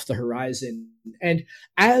off the horizon. And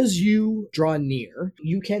as you draw near,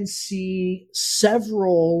 you can see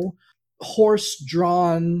several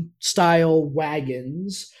horse-drawn style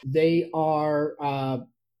wagons. They are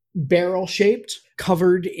barrel-shaped,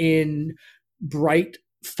 covered in bright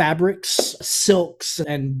fabrics, silks,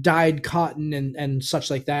 and dyed cotton and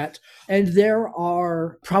such like that. And there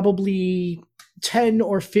are probably 10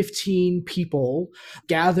 or 15 people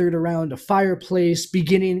gathered around a fireplace,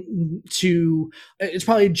 beginning to, it's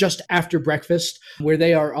probably just after breakfast, where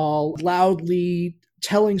they are all loudly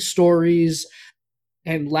telling stories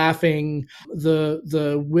and laughing.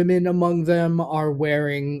 The women among them are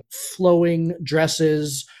wearing flowing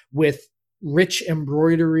dresses with rich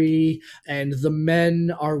embroidery, and the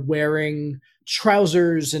men are wearing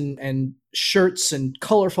trousers and shirts and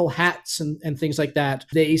colorful hats and things like that.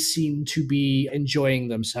 They seem to be enjoying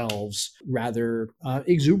themselves rather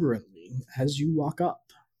exuberantly as you walk up.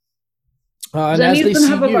 Does any of them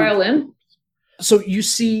have a violin? So you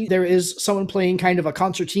see there is someone playing kind of a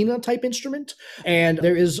concertina type instrument, and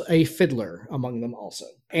there is a fiddler among them also.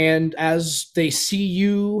 And as they see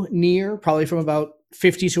you near, probably from about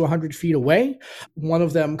 50 to 100 feet away, one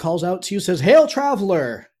of them calls out to you, says, "Hail,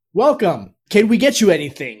 traveler! Welcome! Can we get you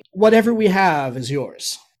anything? Whatever we have is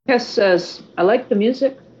yours." Kess says, "I like the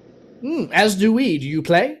music." As do we. Do you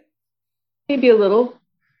play? Maybe a little.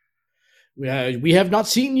 We have not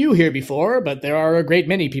seen you here before, but there are a great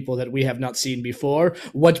many people that we have not seen before.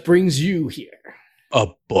 What brings you here? A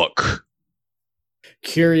book.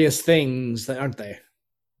 Curious things, aren't they?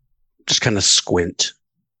 Just kind of squint.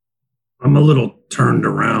 I'm a little turned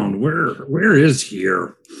around. Where is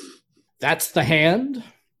here? That's the hand,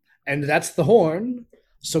 and that's the horn.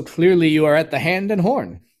 So clearly you are at the hand and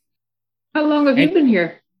horn. How long have you been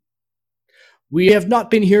here? We have not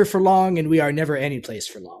been here for long, and we are never any place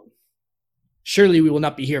for long. Surely we will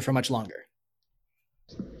not be here for much longer.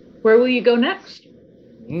 Where will you go next?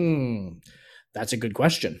 That's a good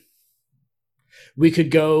question. We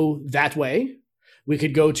could go that way. We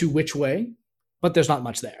could go to which way, but there's not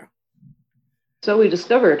much there. So we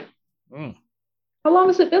discovered. How long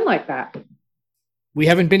has it been like that? We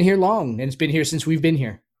haven't been here long, and it's been here since we've been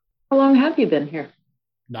here. How long have you been here?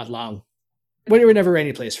 Not long. We were never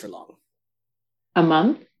any place for long. A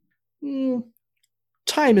month?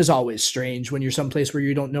 Time is always strange when you're someplace where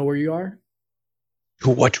you don't know where you are. To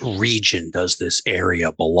what region does this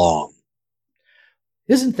area belong?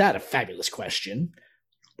 Isn't that a fabulous question?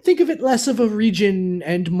 Think of it less of a region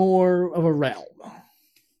and more of a realm.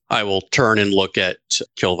 I will turn and look at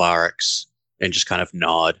Kilvarix and just kind of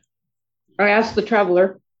nod. I asked the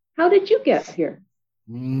traveler, "How did you get here?"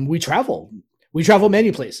 We travel. We travel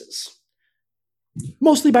many places.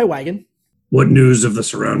 Mostly by wagon. What news of the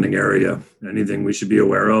surrounding area? Anything we should be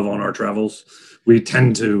aware of on our travels? We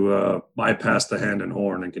tend to bypass the hand and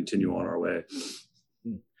horn and continue on our way.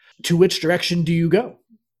 To which direction do you go?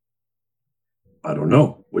 I don't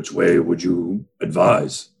know. Which way would you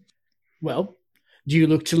advise? Well, do you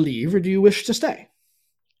look to leave or do you wish to stay?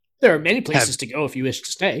 There are many places to go if you wish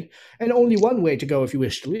to stay, and only one way to go if you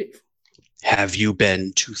wish to leave. Have you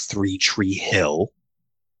been to Three Tree Hill?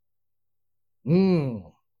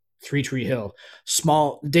 Three Tree Hill.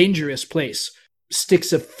 Small, dangerous place.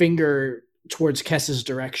 Sticks a finger towards Kess's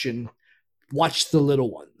direction. Watch the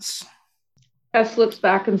little ones. Kess looks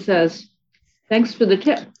back and says, "Thanks for the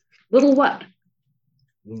tip. Little what?"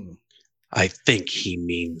 I think he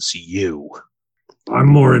means you. I'm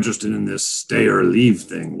more interested in this stay or leave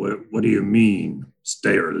thing. What do you mean,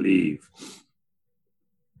 stay or leave?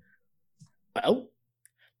 Well,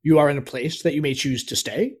 you are in a place that you may choose to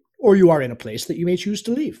stay, or you are in a place that you may choose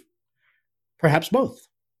to leave. Perhaps both.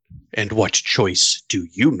 And what choice do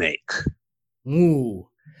you make?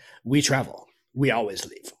 We travel. We always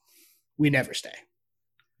leave. We never stay.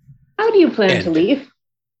 How do you plan to leave?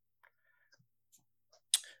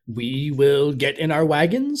 We will get in our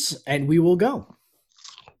wagons and we will go.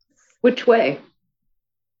 Which way?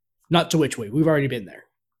 Not to which way. We've already been there.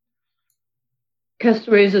 Kess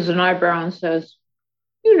raises an eyebrow and says,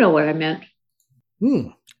 "You know what I meant."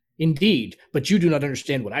 Indeed, but you do not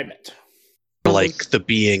understand what I meant. Like the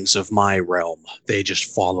beings of my realm, they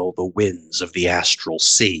just follow the winds of the astral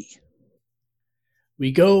sea.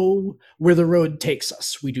 We go where the road takes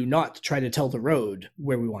us. We do not try to tell the road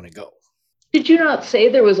where we want to go. Did you not say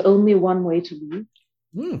there was only one way to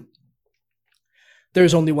leave?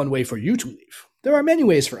 There's only one way for you to leave. There are many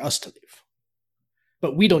ways for us to leave.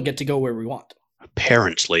 But we don't get to go where we want.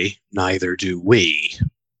 Apparently, neither do we.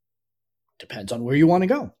 Depends on where you want to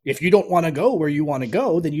go. If you don't want to go where you want to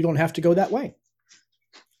go, then you don't have to go that way.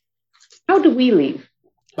 How do we leave?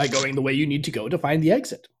 By going the way you need to go to find the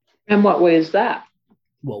exit. And what way is that?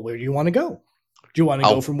 Well, where do you want to go? Do you want to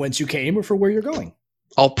go from whence you came or for where you're going?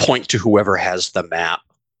 I'll point to whoever has the map.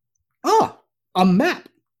 A map.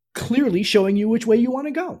 Clearly showing you which way you want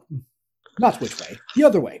to go. Not which way. The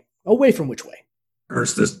other way. Away from which way.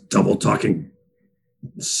 Curse this double talking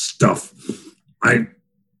stuff. I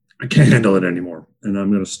can't handle it anymore. And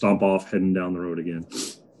I'm going to stomp off heading down the road again.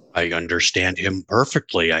 I understand him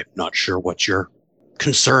perfectly. I'm not sure what your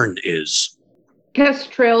concern is. Kess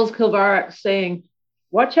trails Kilvarak saying,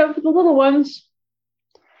 "Watch out for the little ones,"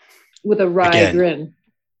 with a wry Again. grin.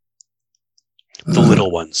 The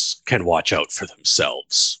little ones can watch out for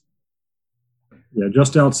themselves. Yeah,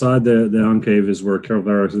 just outside the enclave is where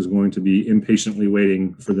Kelvaris is going to be impatiently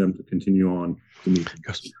waiting for them to continue on to meet.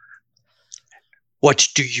 What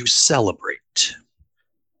do you celebrate?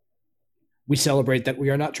 We celebrate that we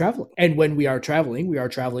are not traveling. And when we are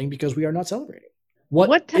traveling because we are not celebrating.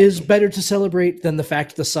 What is better to celebrate than the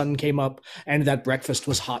fact the sun came up and that breakfast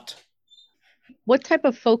was hot? What type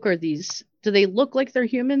of folk are these? Do they look like they're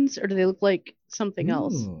humans or do they look like something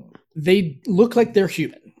else? They look like they're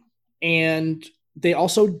human. And they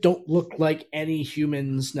also don't look like any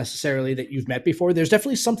humans necessarily that you've met before. There's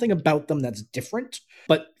definitely something about them that's different,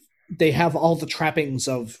 but they have all the trappings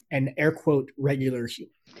of an air quote regular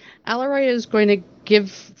human. Alarai is going to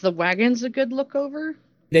give the wagons a good look over.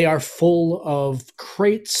 They are full of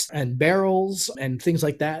crates and barrels and things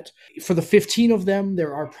like that. For the 15 of them,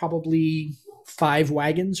 there are probably 5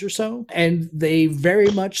 wagons or so, and they very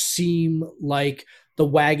much seem like the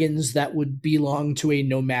wagons that would belong to a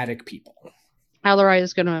nomadic people. Alarai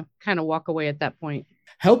is going to kind of walk away at that point.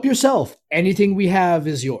 Help yourself. Anything we have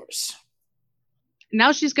is yours.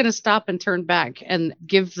 Now she's going to stop and turn back and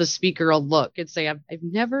give the speaker a look and say, I've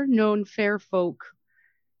never known fair folk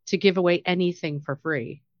to give away anything for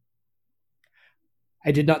free.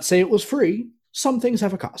 I did not say it was free. Some things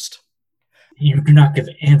have a cost. You do not give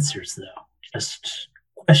answers, though. Just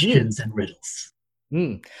questions and riddles.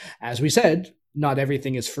 As we said, not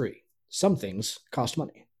everything is free. Some things cost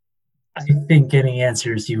money. I think any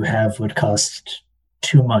answers you have would cost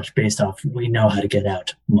too much based off we know how to get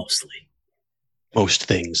out, mostly. Most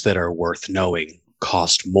things that are worth knowing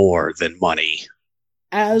cost more than money.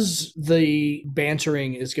 As the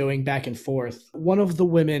bantering is going back and forth, one of the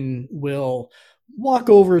women will walk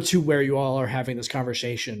over to where you all are having this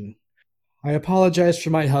conversation. I apologize for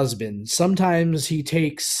my husband. Sometimes he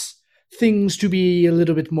takes things to be a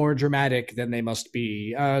little bit more dramatic than they must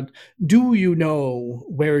be. Do you know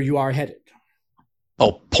where you are headed?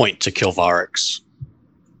 I'll point to Kilvarix.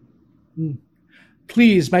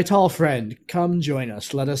 Please, my tall friend, come join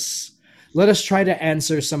us. Let us try to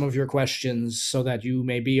answer some of your questions so that you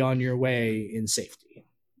may be on your way in safety.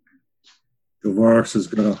 Kilvarix is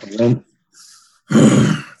going to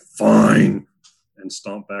fine and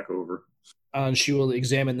stomp back over. She will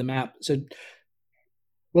examine the map. So,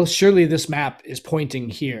 well, surely this map is pointing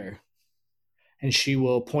here. And she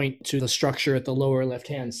will point to the structure at the lower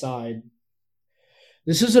left-hand side.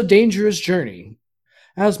 This is a dangerous journey.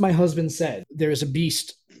 As my husband said, there is a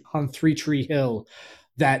beast on Three Tree Hill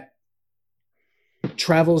that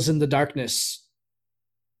travels in the darkness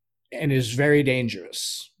and is very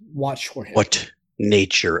dangerous. Watch for him. What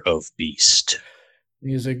nature of beast?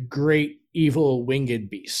 He is a great, evil, winged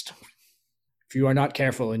beast. If you are not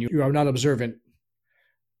careful and you are not observant,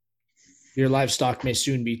 your livestock may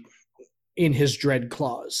soon be in his dread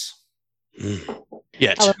claws.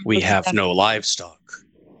 Yet we have no livestock.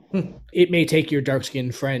 It may take your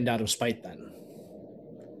dark-skinned friend out of spite then.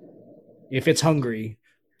 If it's hungry,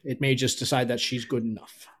 it may just decide that she's good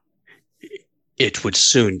enough. It would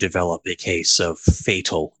soon develop a case of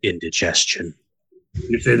fatal indigestion.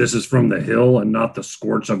 You say this is from the hill and not the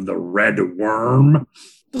scorch of the red worm?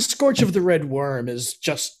 The scorch of the red worm is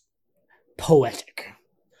just poetic.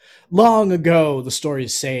 Long ago, the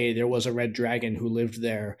stories say there was a red dragon who lived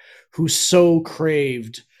there, who so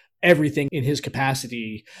craved everything in his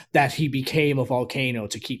capacity that he became a volcano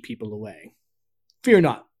to keep people away. Fear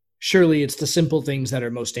not. Surely it's the simple things that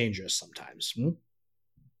are most dangerous sometimes.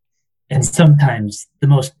 And sometimes the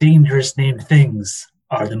most dangerous named things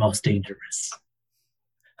are the most dangerous.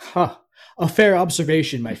 A fair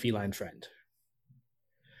observation, my feline friend.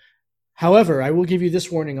 However, I will give you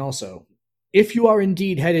this warning also. If you are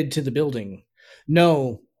indeed headed to the building,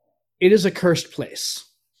 know it is a cursed place.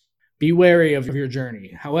 Be wary of your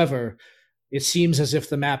journey. However, it seems as if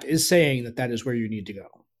the map is saying that that is where you need to go.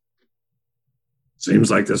 Seems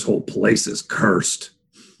like this whole place is cursed.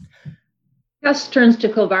 Gus turns to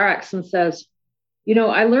Kilvarax and says,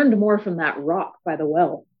 I learned more from that rock by the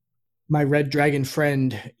well. My red dragon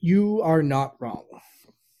friend, you are not wrong.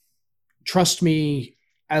 Trust me,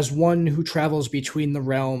 as one who travels between the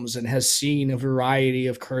realms and has seen a variety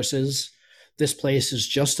of curses, this place is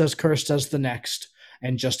just as cursed as the next,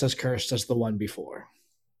 and just as cursed as the one before.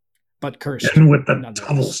 But cursed. And with the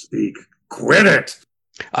double speak. Quit it!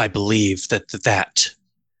 I believe that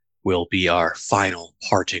will be our final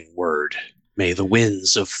parting word. May the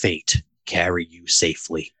winds of fate carry you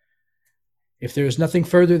safely. If there is nothing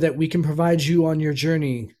further that we can provide you on your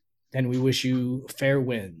journey, then we wish you fair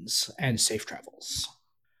winds and safe travels.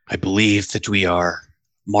 I believe that we are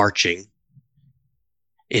marching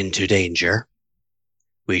into danger.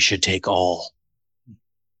 We should take all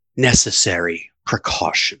necessary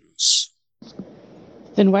precautions.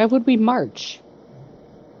 Then why would we march?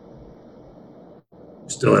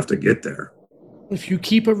 Still have to get there. If you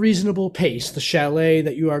keep a reasonable pace, the chalet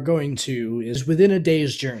that you are going to is within a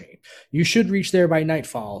day's journey. You should reach there by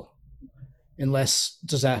nightfall, unless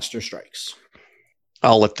disaster strikes.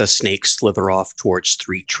 I'll let the snake slither off towards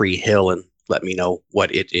Three Tree Hill and let me know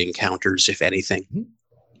what it encounters, if anything.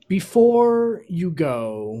 Before you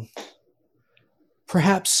go,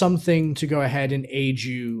 perhaps something to go ahead and aid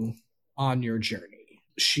you on your journey.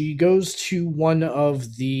 She goes to one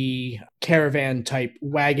of the caravan-type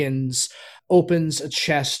wagons, opens a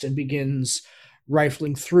chest and begins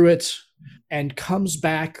rifling through it, and comes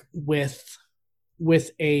back with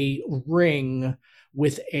a ring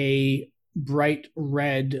with a bright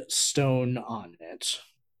red stone on it.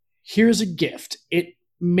 Here's a gift. It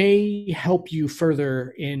may help you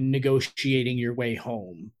further in negotiating your way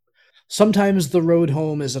home. Sometimes the road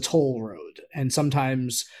home is a toll road, and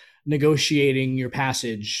sometimes negotiating your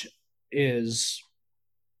passage is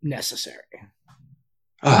necessary.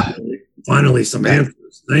 Finally, some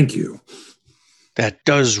answers. Thank you. That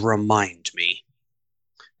does remind me.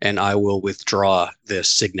 And I will withdraw this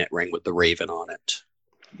signet ring with the raven on it.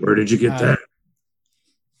 Where did you get that?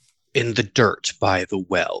 In the dirt by the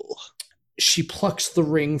well. She plucks the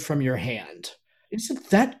ring from your hand. Isn't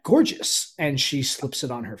that gorgeous? And she slips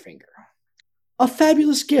it on her finger. A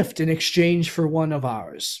fabulous gift in exchange for one of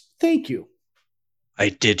ours. Thank you. I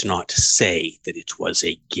did not say that it was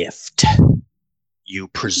a gift. You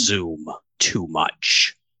presume too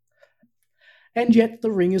much. And yet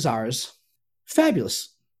the ring is ours.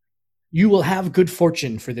 Fabulous. You will have good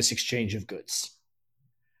fortune for this exchange of goods.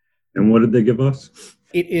 And what did they give us?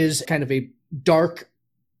 It is kind of a dark,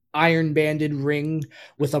 iron-banded ring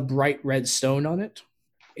with a bright red stone on it.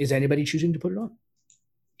 Is anybody choosing to put it on?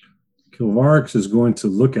 Kilvarix is going to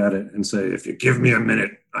look at it and say, if you give me a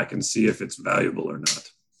minute, I can see if it's valuable or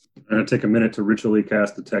not. I'm going to take a minute to ritually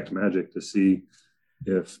cast Detect Magic to see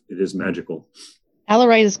if it is magical.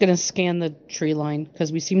 Alarai is going to scan the tree line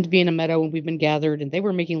because we seem to be in a meadow and we've been gathered and they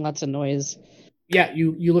were making lots of noise. Yeah,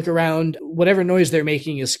 you look around. Whatever noise they're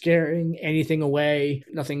making is scaring anything away.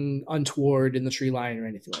 Nothing untoward in the tree line or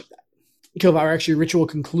anything like that. Kilvarix, your ritual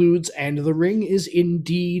concludes and the ring is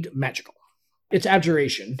indeed magical. It's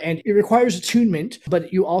abjuration, and it requires attunement,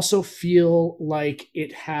 but you also feel like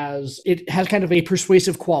it has kind of a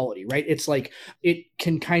persuasive quality, right? It's like it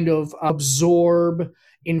can kind of absorb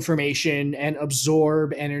information and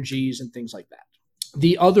absorb energies and things like that.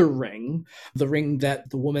 The other ring, the ring that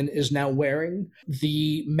the woman is now wearing,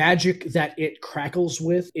 the magic that it crackles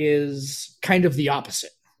with is kind of the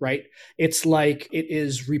opposite, right? It's like it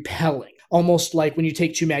is repelling. Almost like when you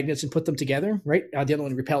take two magnets and put them together, right? The other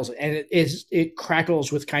one repels it. And it crackles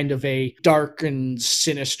with kind of a dark and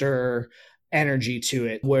sinister energy to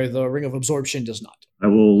it, where the Ring of Absorption does not. I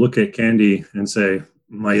will look at Candy and say,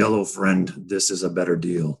 my yellow friend, this is a better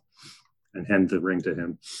deal. And hand the ring to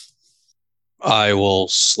him. I will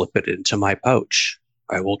slip it into my pouch.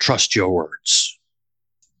 I will trust your words.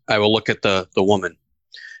 I will look at the woman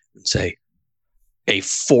and say, a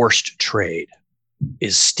forced trade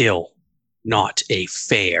is still not a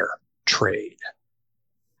fair trade.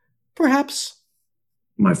 Perhaps.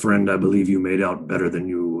 My friend, I believe you made out better than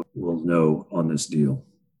you will know on this deal.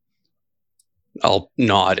 I'll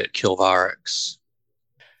nod at Kilvarix.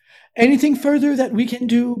 Anything further that we can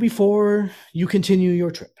do before you continue your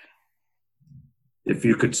trip? If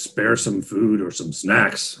you could spare some food or some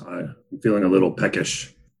snacks, I'm feeling a little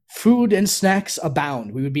peckish. Food and snacks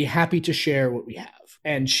abound. We would be happy to share what we have.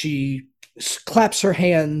 And she claps her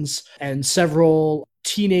hands, and several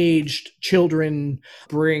teenaged children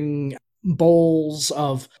bring bowls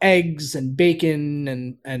of eggs and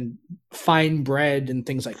bacon and fine bread and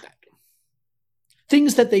things like that.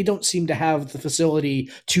 Things that they don't seem to have the facility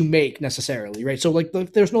to make necessarily, right? So like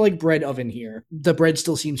there's no like bread oven here. The bread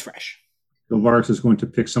still seems fresh. Kilvarix is going to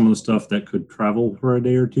pick some of the stuff that could travel for a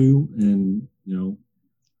day or two and,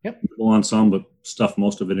 pull on some, but stuff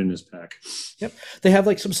most of it in his pack. Yep. They have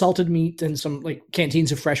like some salted meat and some like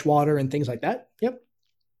canteens of fresh water and things like that. Yep.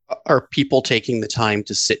 Are people taking the time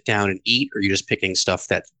to sit down and eat, or are you just picking stuff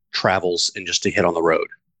that travels and just to hit on the road?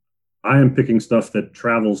 I am picking stuff that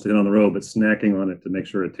travels to hit on the road, but snacking on it to make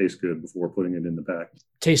sure it tastes good before putting it in the pack.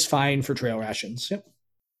 Tastes fine for trail rations. Yep.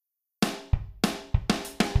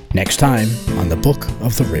 Next time on the Book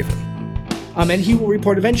of the Raven. And he will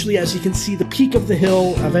report eventually, as he can see the peak of the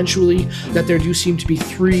hill, eventually, that there do seem to be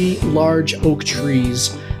 3 large oak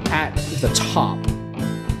trees at the top.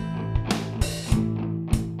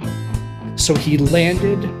 So he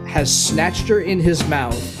landed, has snatched her in his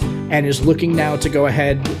mouth, and is looking now to go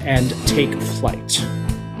ahead and take flight.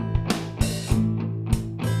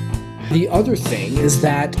 The other thing is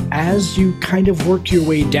that as you kind of work your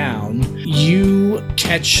way down, you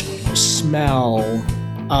catch smell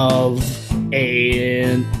of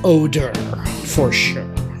an odor for sure.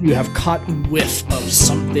 You have caught whiff of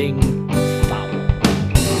something foul.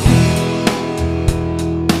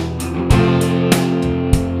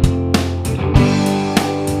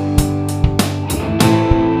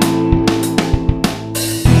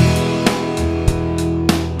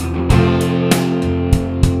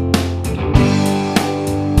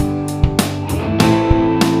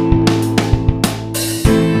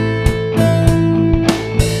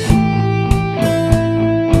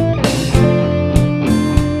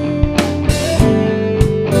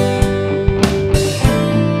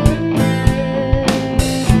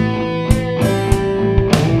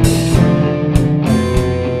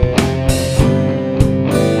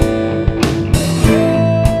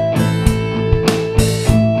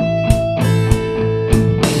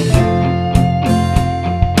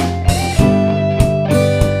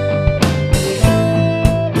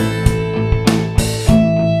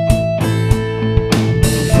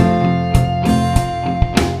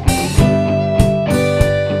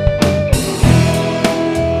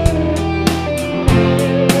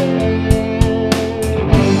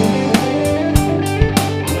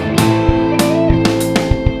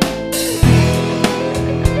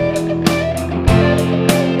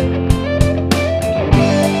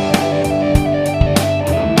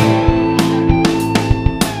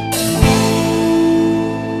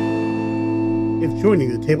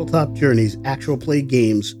 Joining the Tabletop Journeys actual play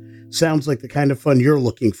games sounds like the kind of fun you're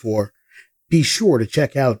looking for. Be sure to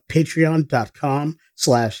check out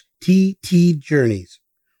patreon.com/ttjourneys,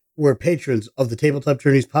 where patrons of the Tabletop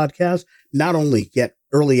Journeys podcast not only get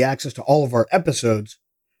early access to all of our episodes,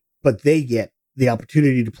 but they get the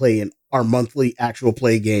opportunity to play in our monthly actual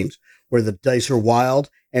play games, where the dice are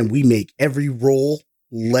wild and we make every roll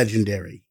legendary.